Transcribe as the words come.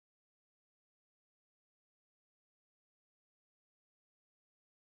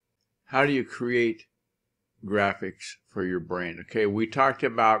how do you create graphics for your brand? Okay, we talked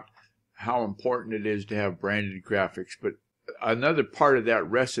about how important it is to have branded graphics, but another part of that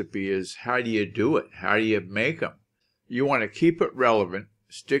recipe is how do you do it? How do you make them? You want to keep it relevant,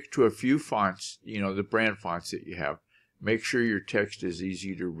 stick to a few fonts, the brand fonts that you have. Make sure your text is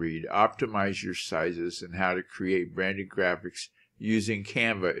easy to read. Optimize your sizes, and how to create branded graphics using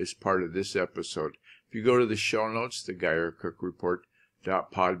Canva is part of this episode. If you go to the show notes,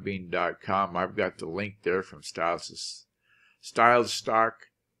 theguyercookreport.podbean.com, I've got the link there from Style Stock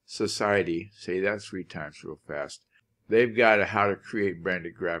Society. Say that 3 times real fast. They've got a how to create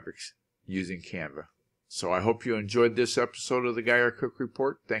branded graphics using Canva. So I hope you enjoyed this episode of the Guyer Cook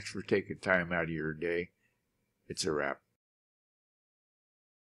Report. Thanks for taking time out of your day. It's a wrap.